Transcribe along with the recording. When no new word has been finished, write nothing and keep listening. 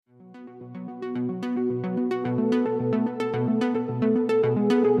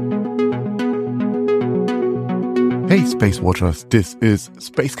Hey Space Watchers, this is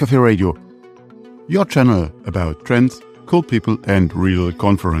Space Cafe Radio, your channel about trends, cool people and real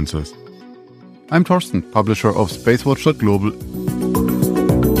conferences. I'm Thorsten, publisher of SpaceWatch.global.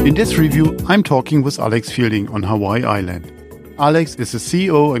 In this review, I'm talking with Alex Fielding on Hawaii Island. Alex is the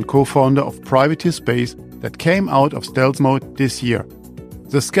CEO and co-founder of Privateer Space that came out of stealth mode this year.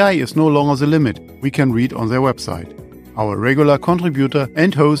 The sky is no longer the limit, we can read on their website. Our regular contributor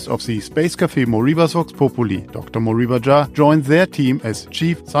and host of the Space Cafe Moriba's Vox Populi, Dr. Moriba Jah, joined their team as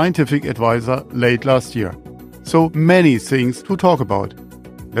Chief Scientific Advisor late last year. So many things to talk about.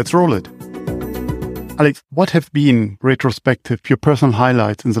 Let's roll it. Alex, what have been, retrospective, your personal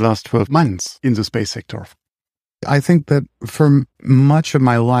highlights in the last 12 months in the space sector? I think that for much of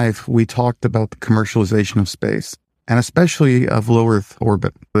my life, we talked about the commercialization of space, and especially of low Earth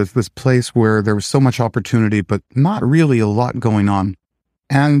orbit. There's this place where there was so much opportunity, but not really a lot going on.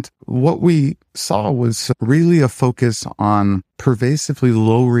 And what we saw was really a focus on pervasively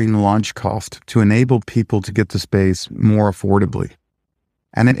lowering launch cost to enable people to get to space more affordably.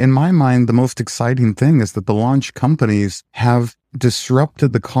 And in my mind, the most exciting thing is that the launch companies have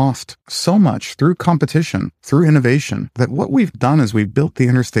disrupted the cost so much through competition, through innovation, that what we've done is we've built the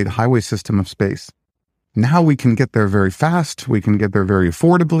interstate highway system of space. Now we can get there very fast, we can get there very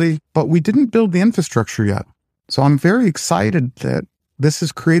affordably, but we didn't build the infrastructure yet. So I'm very excited that this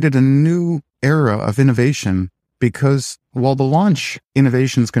has created a new era of innovation, because while the launch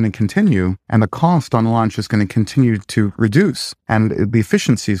innovation is going to continue and the cost on launch is going to continue to reduce and the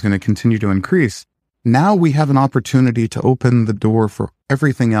efficiency is going to continue to increase, now we have an opportunity to open the door for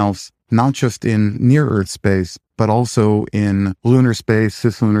everything else, not just in near-Earth space, but also in lunar space,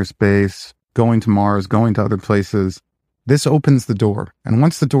 cislunar space, going to Mars, going to other places. This opens the door. And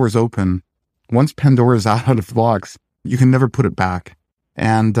once the door is open, once Pandora's out of the box, you can never put it back.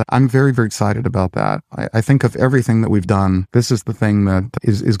 And I'm very, very excited about that. I think of everything that we've done, this is the thing that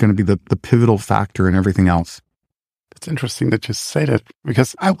is going to be the pivotal factor in everything else. It's interesting that you say that,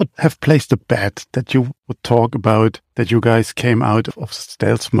 because I would have placed a bet that you would talk about that you guys came out of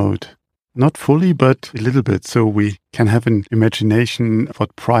stealth mode. Not fully, but a little bit, so we can have an imagination of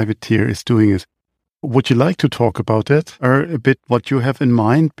what Privateer is doing. Would you like to talk about it, or a bit what you have in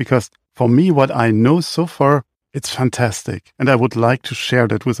mind? Because for me, what I know so far, it's fantastic, and I would like to share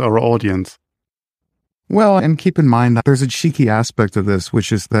that with our audience. Well, and keep in mind that there's a cheeky aspect of this,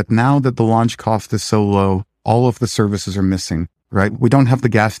 which is that now that the launch cost is so low, all of the services are missing, right? We don't have the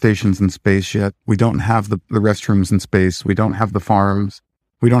gas stations in space yet. We don't have the restrooms in space. We don't have the farms.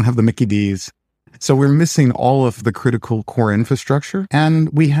 We don't have the Mickey D's. So we're missing all of the critical core infrastructure. And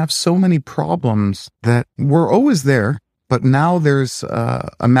we have so many problems that were always there, but now there's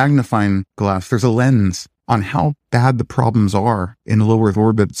a magnifying glass. There's a lens on how bad the problems are in low Earth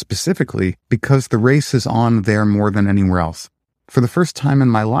orbit specifically, because the race is on there more than anywhere else. For the first time in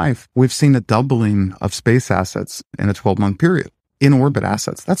my life, we've seen a doubling of space assets in a 12-month period, in orbit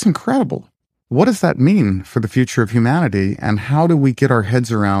assets. That's incredible. What does that mean for the future of humanity, and how do we get our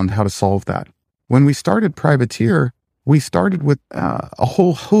heads around how to solve that? When we started Privateer, we started with a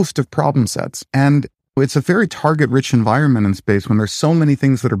whole host of problem sets, and it's a very target-rich environment in space when there's so many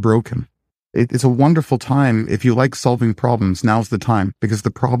things that are broken. It's a wonderful time. If you like solving problems, now's the time, because the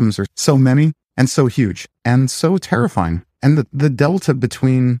problems are so many and so huge and so terrifying. And the delta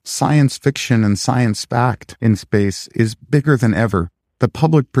between science fiction and science fact in space is bigger than ever. The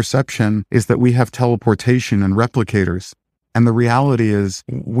public perception is that we have teleportation and replicators. And the reality is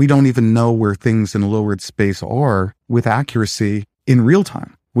we don't even know where things in low Earth space are with accuracy in real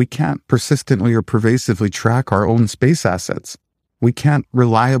time. We can't persistently or pervasively track our own space assets. We can't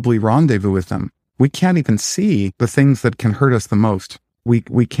reliably rendezvous with them. We can't even see the things that can hurt us the most.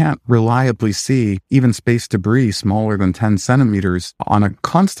 We can't reliably see even space debris smaller than 10 centimeters on a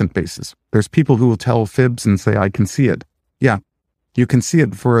constant basis. There's people who will tell fibs and say, I can see it. Yeah. You can see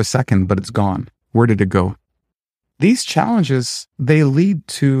it for a second, but it's gone. Where did it go? These challenges, they lead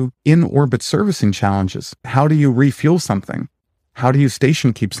to in-orbit servicing challenges. How do you refuel something? How do you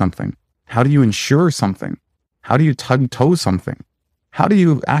station keep something? How do you insure something? How do you tug-tow something? How do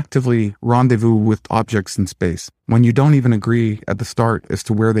you actively rendezvous with objects in space when you don't even agree at the start as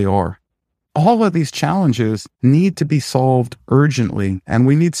to where they are? All of these challenges need to be solved urgently, and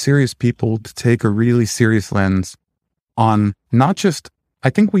we need serious people to take a really serious lens on not just, I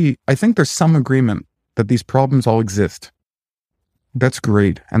think there's some agreement that these problems all exist. That's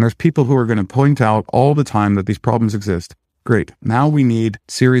great. And there's people who are going to point out all the time that these problems exist. Great. Now we need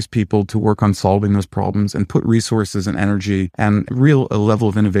serious people to work on solving those problems and put resources and energy and a level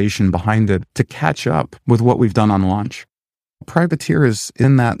of innovation behind it to catch up with what we've done on launch. Privateer is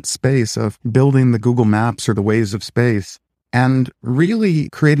in that space of building the Google Maps or the Waze of space and really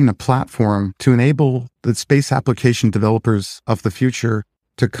creating a platform to enable the space application developers of the future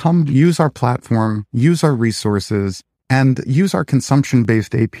to come use our platform, use our resources, and use our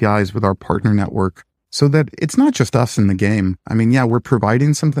consumption-based APIs with our partner network so that it's not just us in the game. I mean, yeah, we're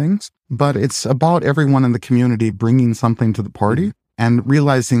providing some things, but it's about everyone in the community bringing something to the party and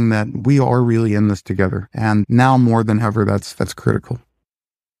realizing that we are really in this together. And now more than ever, that's critical.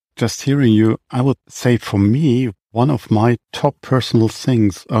 Just hearing you, I would say for me, one of my top personal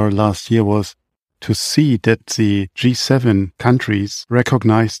things last year was to see that the G7 countries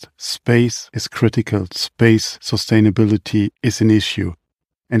recognized space is critical. Space sustainability is an issue.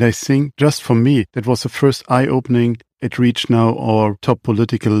 And I think just for me, that was the first eye-opening. It reached now our top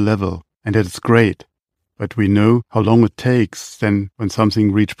political level, and that is great. But we know how long it takes then when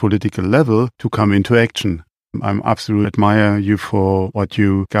something reaches political level to come into action. I'm absolutely admire you for what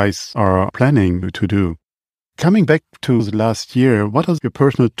you guys are planning to do. Coming back to the last year, what are your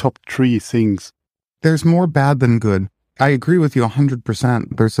personal top 3 things? There's more bad than good. I agree with you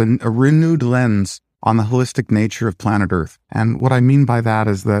 100%. There's a renewed lens on the holistic nature of planet Earth. And what I mean by that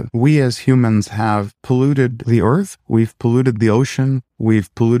is that we as humans have polluted the Earth, we've polluted the ocean,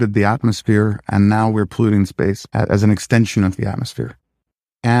 we've polluted the atmosphere, and now we're polluting space as an extension of the atmosphere.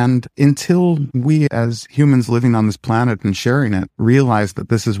 And until we as humans living on this planet and sharing it realize that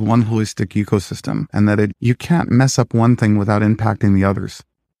this is one holistic ecosystem and that you can't mess up one thing without impacting the others.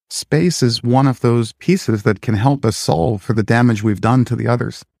 Space is one of those pieces that can help us solve for the damage we've done to the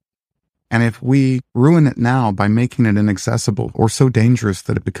others. And if we ruin it now by making it inaccessible or so dangerous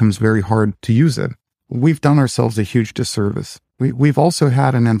that it becomes very hard to use it, we've done ourselves a huge disservice. We've also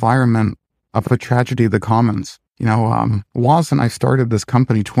had an environment of a tragedy of the commons. You know, Woz and I started this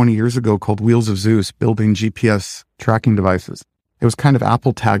company 20 years ago called Wheels of Zeus, building GPS tracking devices. It was kind of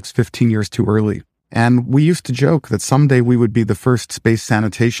Apple tags 15 years too early. And we used to joke that someday we would be the first space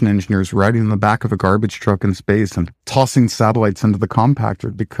sanitation engineers riding in the back of a garbage truck in space and tossing satellites into the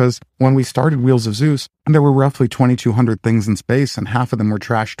compactor, because when we started Wheels of Zeus, there were roughly 2,200 things in space and half of them were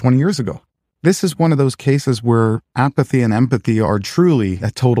trashed 20 years ago. This is one of those cases where apathy and empathy are truly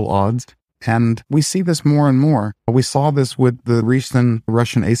at total odds. And we see this more and more. We saw this with the recent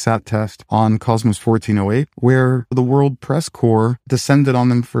Russian ASAT test on Cosmos 1408, where the World Press Corps descended on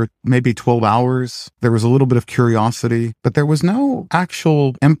them for maybe 12 hours. There was a little bit of curiosity, but there was no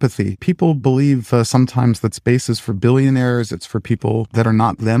actual empathy. People believe sometimes that space is for billionaires. It's for people that are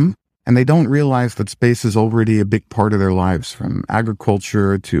not them. And they don't realize that space is already a big part of their lives, from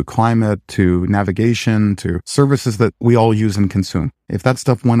agriculture to climate to navigation to services that we all use and consume. If that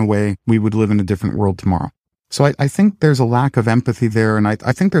stuff went away, we would live in a different world tomorrow. So I think there's a lack of empathy there. And I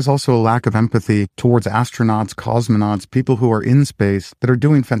think there's also a lack of empathy towards astronauts, cosmonauts, people who are in space that are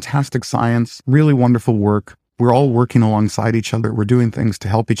doing fantastic science, really wonderful work. We're all working alongside each other. We're doing things to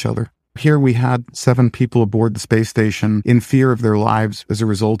help each other. Here we had 7 people aboard the space station in fear of their lives as a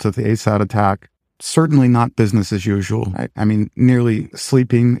result of the ASAT attack. Certainly not business as usual. I mean, nearly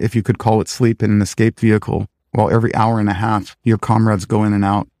sleeping, if you could call it sleep, in an escape vehicle, while every hour and a half your comrades go in and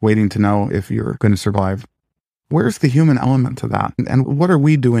out waiting to know if you're going to survive. Where's the human element to that? And what are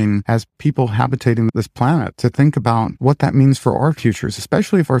we doing as people habitating this planet to think about what that means for our futures,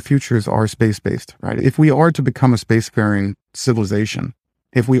 especially if our futures are space-based, right? If we are to become a spacefaring civilization,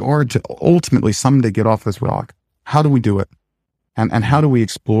 if we are to ultimately someday get off this rock, how do we do it? And how do we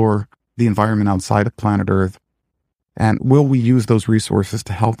explore the environment outside of planet Earth? And will we use those resources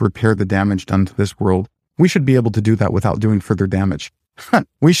to help repair the damage done to this world? We should be able to do that without doing further damage.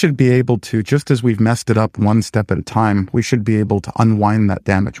 We should be able to, just as we've messed it up one step at a time, we should be able to unwind that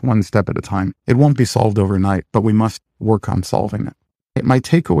damage one step at a time. It won't be solved overnight, but we must work on solving it. My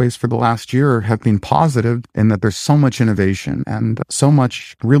takeaways for the last year have been positive in that there's so much innovation and so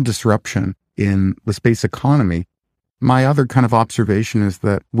much real disruption in the space economy. My other kind of observation is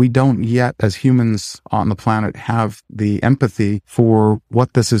that we don't yet, as humans on the planet, have the empathy for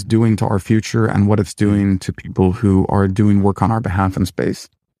what this is doing to our future and what it's doing to people who are doing work on our behalf in space.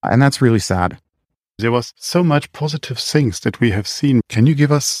 And that's really sad. There was so much positive things that we have seen. Can you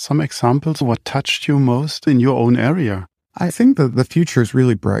give us some examples of what touched you most in your own area? I think that the future is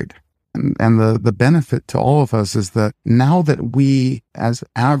really bright. And the benefit to all of us is that now that we, as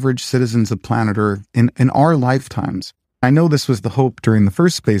average citizens of planet Earth, in our lifetimes, I know this was the hope during the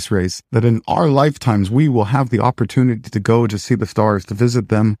first space race, that in our lifetimes, we will have the opportunity to go to see the stars, to visit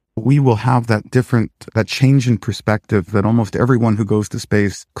them. We will have that change in perspective that almost everyone who goes to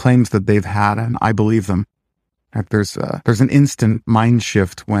space claims that they've had, and I believe them. There's an instant mind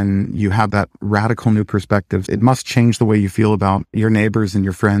shift when you have that radical new perspective. It must change the way you feel about your neighbors and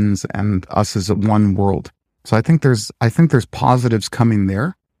your friends and us as one world. So I think there's positives coming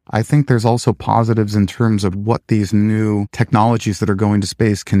there. I think there's also positives in terms of what these new technologies that are going to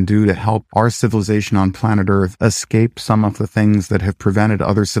space can do to help our civilization on planet Earth escape some of the things that have prevented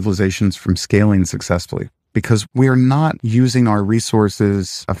other civilizations from scaling successfully. Because we are not using our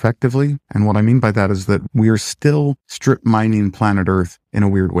resources effectively. And what I mean by that is that we are still strip mining planet Earth in a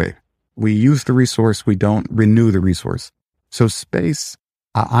weird way. We use the resource, we don't renew the resource. So space,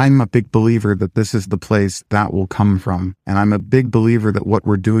 I'm a big believer that this is the place that will come from. And I'm a big believer that what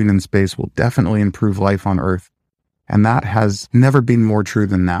we're doing in space will definitely improve life on Earth. And that has never been more true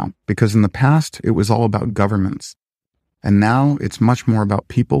than now. Because in the past, it was all about governments. And now it's much more about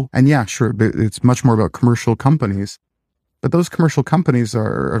people. And yeah, sure, it's much more about commercial companies. But those commercial companies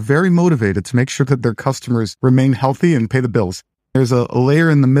are very motivated to make sure that their customers remain healthy and pay the bills. There's a layer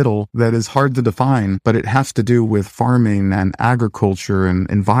in the middle that is hard to define, but it has to do with farming and agriculture and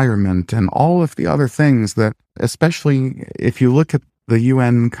environment and all of the other things that, especially if you look at the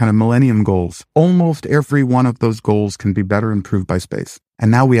UN kind of millennium goals, almost every one of those goals can be better improved by space. And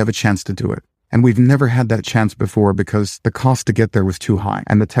now we have a chance to do it. And we've never had that chance before because the cost to get there was too high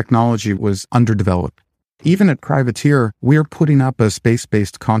and the technology was underdeveloped. Even at Privateer, we're putting up a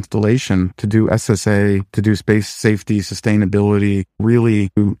space-based constellation to do SSA, to do space safety, sustainability, really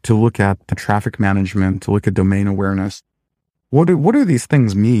to look at the traffic management, to look at domain awareness. What do these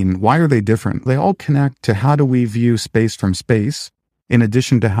things mean? Why are they different? They all connect to how do we view space from space, in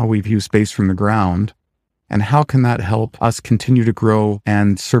addition to how we view space from the ground. And how can that help us continue to grow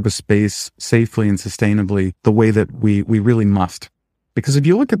and service space safely and sustainably the way that we really must? Because if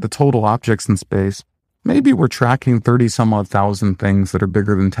you look at the total objects in space, maybe we're tracking 30 some odd thousand things that are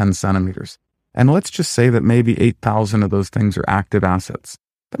bigger than 10 centimeters. And let's just say that maybe 8,000 of those things are active assets.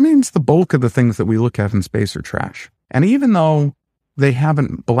 That means the bulk of the things that we look at in space are trash. And even though they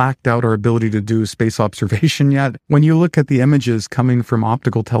haven't blacked out our ability to do space observation yet, when you look at the images coming from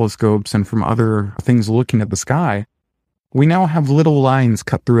optical telescopes and from other things looking at the sky, we now have little lines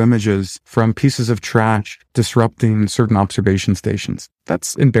cut through images from pieces of trash disrupting certain observation stations.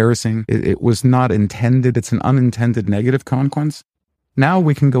 That's embarrassing. It was not intended. It's an unintended negative consequence. Now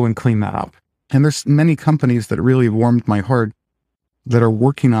we can go and clean that up. And there's many companies that really warmed my heart that are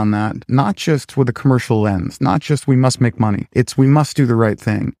working on that, not just with a commercial lens, not just we must make money. It's we must do the right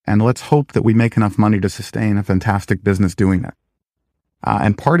thing. And let's hope that we make enough money to sustain a fantastic business doing it.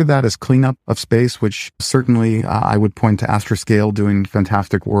 And part of that is cleanup of space, which certainly I would point to Astroscale doing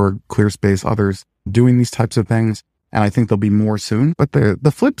fantastic work, ClearSpace, others doing these types of things. And I think there'll be more soon. But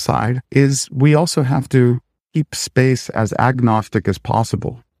the flip side is we also have to keep space as agnostic as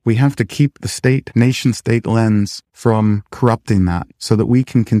possible. We have to keep the nation-state lens from corrupting that so that we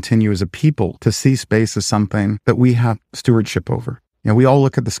can continue as a people to see space as something that we have stewardship over. You know, we all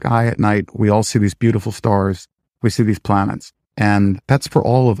look at the sky at night. We all see these beautiful stars. We see these planets. And that's for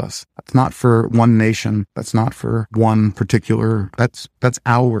all of us. That's not for one nation. That's not for one particular, that's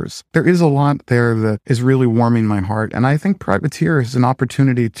ours. There is a lot there that is really warming my heart. And I think Privateer is an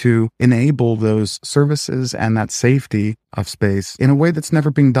opportunity to enable those services and that safety of space in a way that's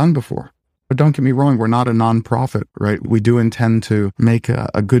never been done before. But don't get me wrong, we're not a nonprofit, right? We do intend to make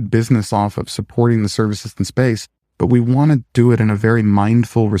a good business off of supporting the services in space, but we want to do it in a very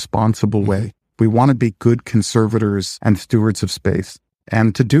mindful, responsible way. We want to be good conservators and stewards of space.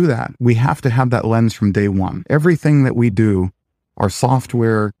 And to do that, we have to have that lens from day one. Everything that we do, our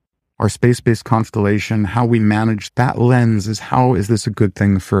software, our space-based constellation, how we manage that lens is how is this a good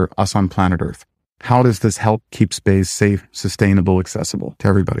thing for us on planet Earth? How does this help keep space safe, sustainable, accessible to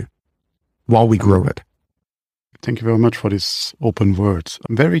everybody while we grow it? Thank you very much for these open words.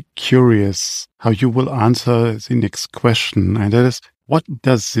 I'm very curious how you will answer the next question, and that is, what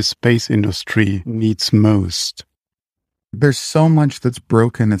does the space industry needs most? There's so much that's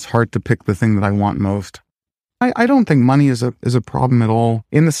broken, it's hard to pick the thing that I want most. I don't think money is a problem at all,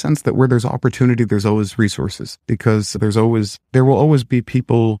 in the sense that where there's opportunity, there's always resources, because there will always be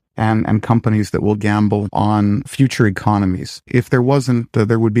people and companies that will gamble on future economies. If there wasn't,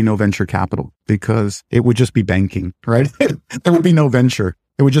 there would be no venture capital, because it would just be banking, right? There would be no venture.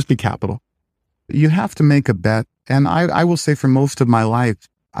 It would just be capital. You have to make a bet. And I will say for most of my life,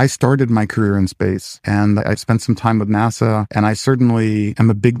 I started my career in space and I spent some time with NASA, and I certainly am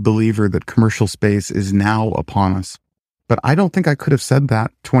a big believer that commercial space is now upon us. But I don't think I could have said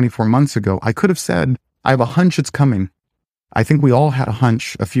that 24 months ago. I could have said, I have a hunch it's coming. I think we all had a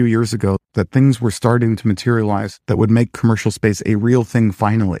hunch a few years ago that things were starting to materialize that would make commercial space a real thing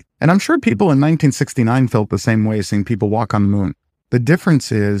finally. And I'm sure people in 1969 felt the same way seeing people walk on the moon. The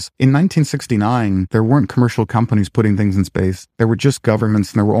difference is, in 1969, there weren't commercial companies putting things in space. There were just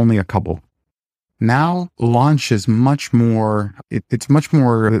governments, and there were only a couple. Now, launch is much more, it's much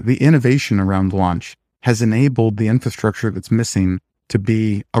more, the innovation around launch has enabled the infrastructure that's missing to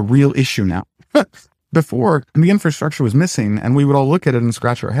be a real issue now. Before, the infrastructure was missing, and we would all look at it and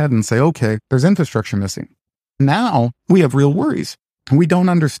scratch our head and say, okay, there's infrastructure missing. Now, we have real worries. We don't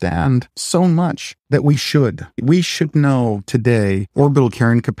understand so much that we should. We should know today orbital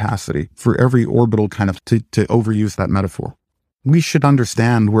carrying capacity for every orbital kind of, to overuse that metaphor. We should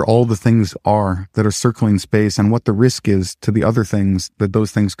understand where all the things are that are circling space and what the risk is to the other things that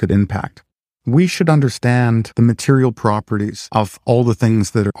those things could impact. We should understand the material properties of all the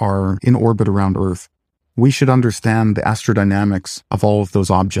things that are in orbit around Earth. We should understand the astrodynamics of all of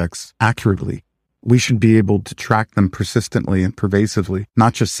those objects accurately. We should be able to track them persistently and pervasively,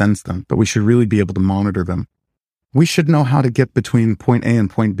 not just sense them, but we should really be able to monitor them. We should know how to get between point A and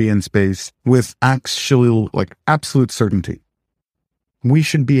point B in space with absolute certainty. We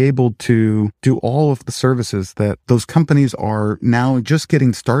should be able to do all of the services that those companies are now just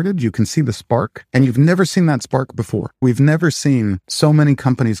getting started. You can see the spark, and you've never seen that spark before. We've never seen so many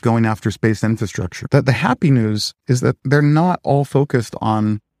companies going after space infrastructure. That the happy news is that they're not all focused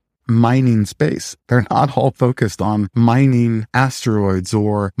on mining space. They're not all focused on mining asteroids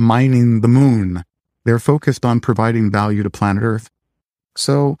or mining the moon. They're focused on providing value to planet Earth.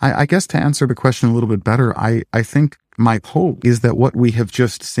 So I guess to answer the question a little bit better, I think my hope is that what we have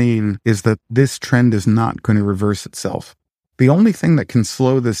just seen is that this trend is not going to reverse itself. The only thing that can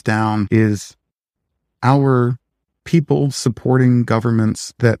slow this down is our people supporting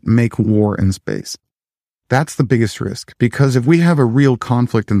governments that make war in space. That's the biggest risk, because if we have a real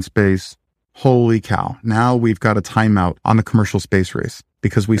conflict in space, holy cow, now we've got a timeout on the commercial space race,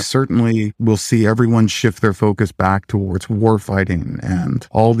 because we certainly will see everyone shift their focus back towards warfighting and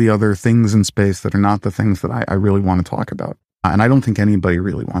all the other things in space that are not the things that I really want to talk about. And I don't think anybody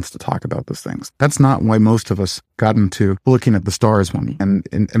really wants to talk about those things. That's not why most of us got into looking at the stars and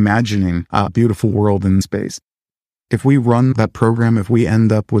imagining a beautiful world in space. If we run that program, if we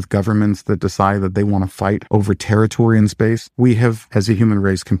end up with governments that decide that they want to fight over territory in space, we have, as a human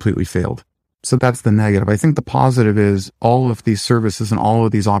race, completely failed. So that's the negative. I think the positive is all of these services and all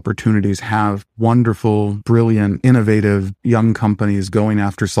of these opportunities have wonderful, brilliant, innovative young companies going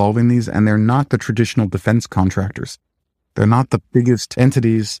after solving these, and they're not the traditional defense contractors. They're not the biggest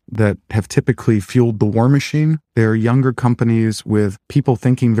entities that have typically fueled the war machine. They're younger companies with people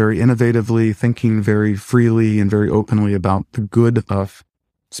thinking very innovatively, thinking very freely and very openly about the good of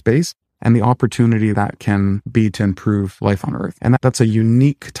space and the opportunity that can be to improve life on Earth. And that's a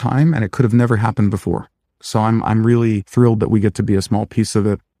unique time, and it could have never happened before. So I'm really thrilled that we get to be a small piece of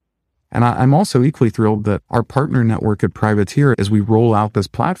it. And I'm also equally thrilled that our partner network at Privateer, as we roll out this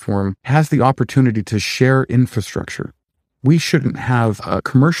platform, has the opportunity to share infrastructure. We shouldn't have a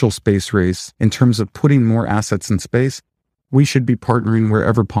commercial space race in terms of putting more assets in space. We should be partnering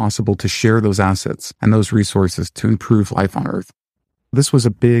wherever possible to share those assets and those resources to improve life on Earth. This was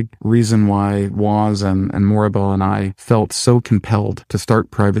a big reason why Woz and Morabel and I felt so compelled to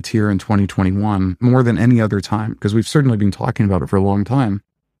start Privateer in 2021, more than any other time, because we've certainly been talking about it for a long time.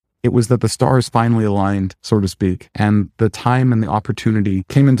 It was that the stars finally aligned, so to speak, and the time and the opportunity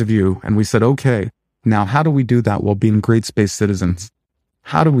came into view, and we said, okay, now how do we do that while being great space citizens?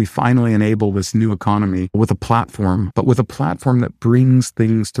 How do we finally enable this new economy with a platform, but with a platform that brings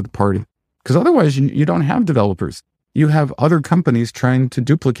things to the party? Because otherwise you don't have developers. You have other companies trying to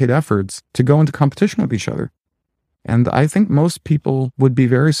duplicate efforts to go into competition with each other. And I think most people would be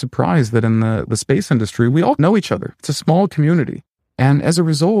very surprised that in the space industry, we all know each other. It's a small community. And as a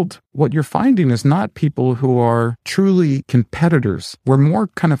result, what you're finding is not people who are truly competitors. We're more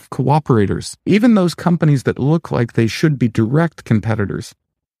kind of cooperators. Even those companies that look like they should be direct competitors.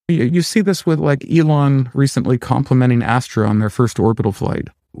 You see this with like Elon recently complimenting Astra on their first orbital flight.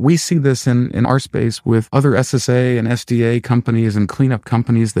 We see this in our space with other SSA and SDA companies and cleanup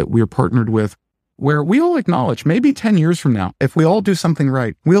companies that we're partnered with, where we all acknowledge maybe 10 years from now, if we all do something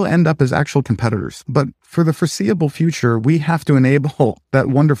right, we'll end up as actual competitors. But for the foreseeable future, we have to enable that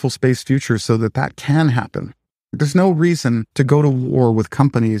wonderful space future so that that can happen. There's no reason to go to war with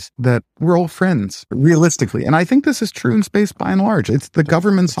companies that we're all friends, realistically. And I think this is true in space by and large. It's the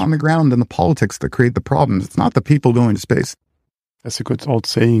governments on the ground and the politics that create the problems. It's not the people going to space. As a good old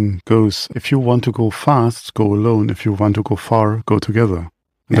saying goes, if you want to go fast, go alone. If you want to go far, go together.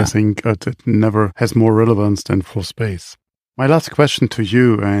 And I think it never has more relevance than for space. My last question to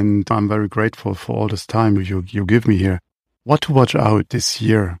you, and I'm very grateful for all this time you give me here. What to watch out this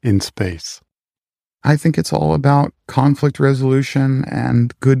year in space? I think it's all about conflict resolution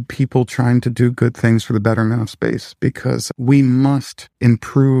and good people trying to do good things for the betterment of space, because we must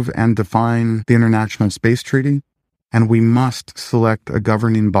improve and define the International Space Treaty, and we must select a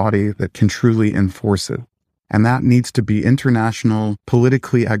governing body that can truly enforce it. And that needs to be international,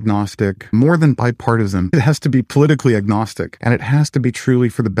 politically agnostic, more than bipartisan. It has to be politically agnostic, and it has to be truly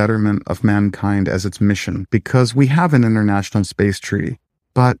for the betterment of mankind as its mission, because we have an International Space Treaty.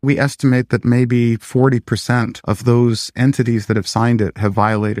 But we estimate that maybe 40% of those entities that have signed it have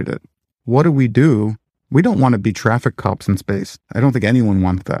violated it. What do? We don't want to be traffic cops in space. I don't think anyone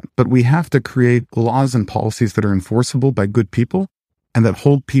wants that. But we have to create laws and policies that are enforceable by good people and that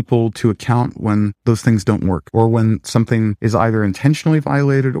hold people to account when those things don't work, or when something is either intentionally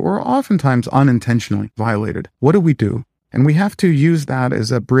violated or oftentimes unintentionally violated. What do? And we have to use that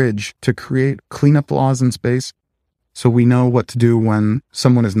as a bridge to create cleanup laws in space, so we know what to do when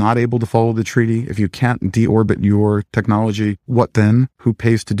someone is not able to follow the treaty. If you can't deorbit your technology, what then? Who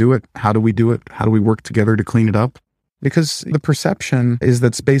pays to do it? How do we do it? How do we work together to clean it up? Because the perception is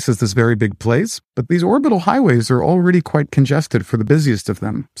that space is this very big place, but these orbital highways are already quite congested for the busiest of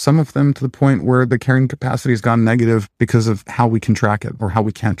them. Some of them to the point where the carrying capacity has gone negative because of how we can track it or how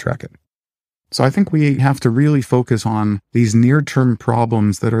we can't track it. So I think we have to really focus on these near-term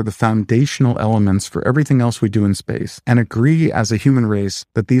problems that are the foundational elements for everything else we do in space, and agree as a human race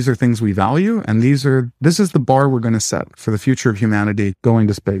that these are things we value, and this is the bar we're going to set for the future of humanity going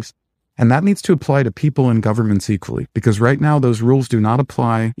to space. And that needs to apply to people and governments equally, because right now those rules do not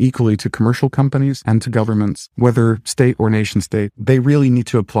apply equally to commercial companies and to governments, whether state or nation state. They really need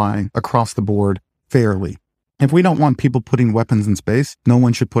to apply across the board fairly. If we don't want people putting weapons in space, no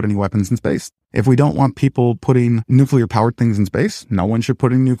one should put any weapons in space. If we don't want people putting nuclear-powered things in space, no one should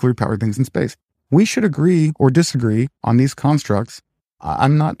put any nuclear-powered things in space. We should agree or disagree on these constructs.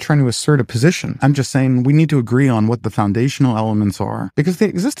 I'm not trying to assert a position. I'm just saying we need to agree on what the foundational elements are. Because the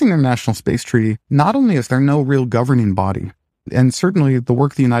existing International Space Treaty, not only is there no real governing body, and certainly the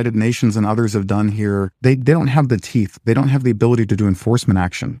work the United Nations and others have done here, they don't have the teeth. They don't have the ability to do enforcement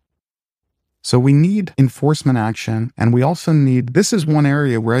action. So we need enforcement action, and we also need, this is one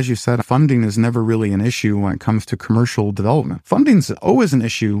area where, as you said, funding is never really an issue when it comes to commercial development. Funding's always an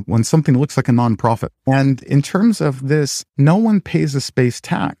issue when something looks like a nonprofit. And in terms of this, no one pays a space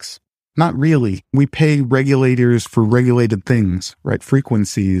tax. Not really. We pay regulators for regulated things, right?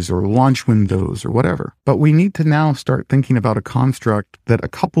 Frequencies or launch windows or whatever. But we need to now start thinking about a construct that a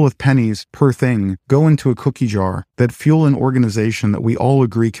couple of pennies per thing go into a cookie jar that fuel an organization that we all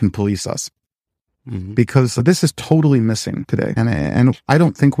agree can police us. Because this is totally missing today. And I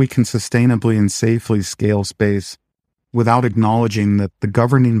don't think we can sustainably and safely scale space without acknowledging that the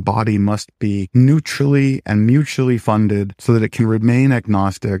governing body must be neutrally and mutually funded so that it can remain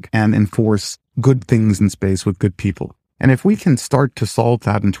agnostic and enforce good things in space with good people. And if we can start to solve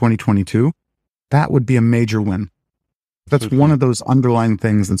that in 2022, that would be a major win. That's one of those underlying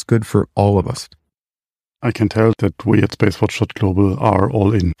things that's good for all of us. I can tell that we at Spacewatch.global are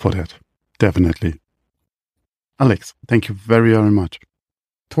all in for that. Definitely. Alex, thank you very, very much.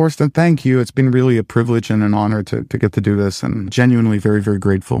 Torsten, thank you. It's been really a privilege and an honor to get to do this, and genuinely very, very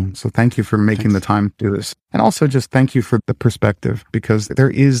grateful. So thank you for making the time to do this. And also just thank you for the perspective, because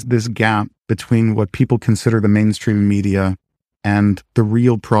there is this gap between what people consider the mainstream media and the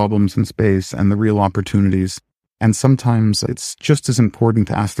real problems in space and the real opportunities. And sometimes it's just as important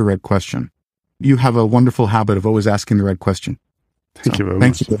to ask the right question. You have a wonderful habit of always asking the right question. Thank you very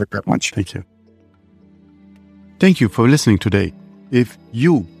much. Thank you very much. Thank you. Thank you for listening today. If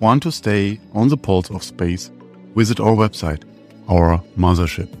you want to stay on the pulse of space, visit our website, our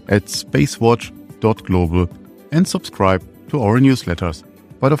mothership, at spacewatch.global, and subscribe to our newsletters.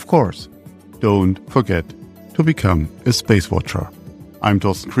 But of course, don't forget to become a Space Watcher. I'm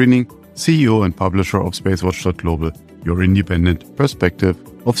Torsten Kriening, CEO and publisher of Spacewatch.global, your independent perspective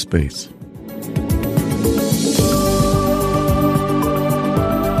of space.